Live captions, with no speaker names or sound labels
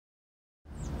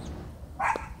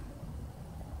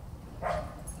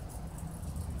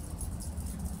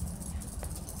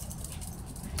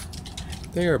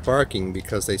They are barking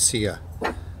because they see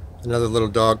another little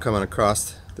dog coming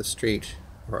across the street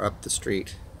or up the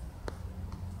street.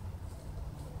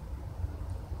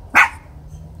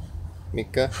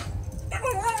 Mika.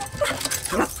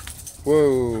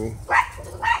 Whoa.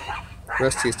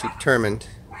 Rusty is determined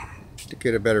to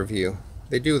get a better view.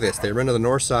 They do this. They run to the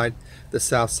north side, the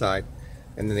south side,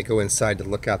 and then they go inside to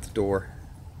look out the door.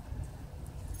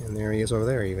 And there he is over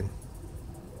there even.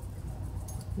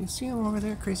 You see him over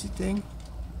there, crazy thing?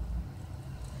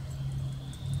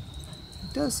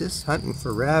 He does this hunting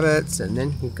for rabbits, and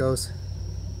then he goes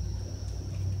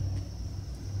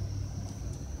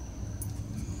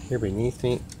here beneath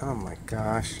me. Oh my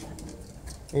gosh.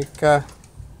 Mika,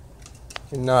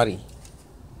 you're naughty.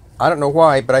 I don't know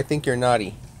why, but I think you're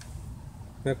naughty.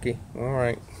 Okay,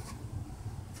 alright.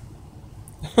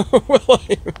 Well,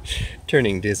 I'm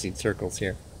turning dizzy circles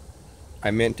here.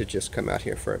 I meant to just come out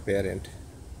here for a bit, and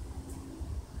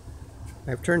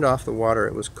I've turned off the water.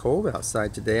 It was cold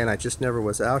outside today and I just never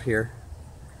was out here.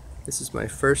 This is my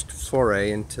first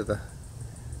foray into the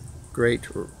Great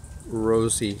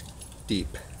Rosy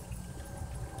Deep.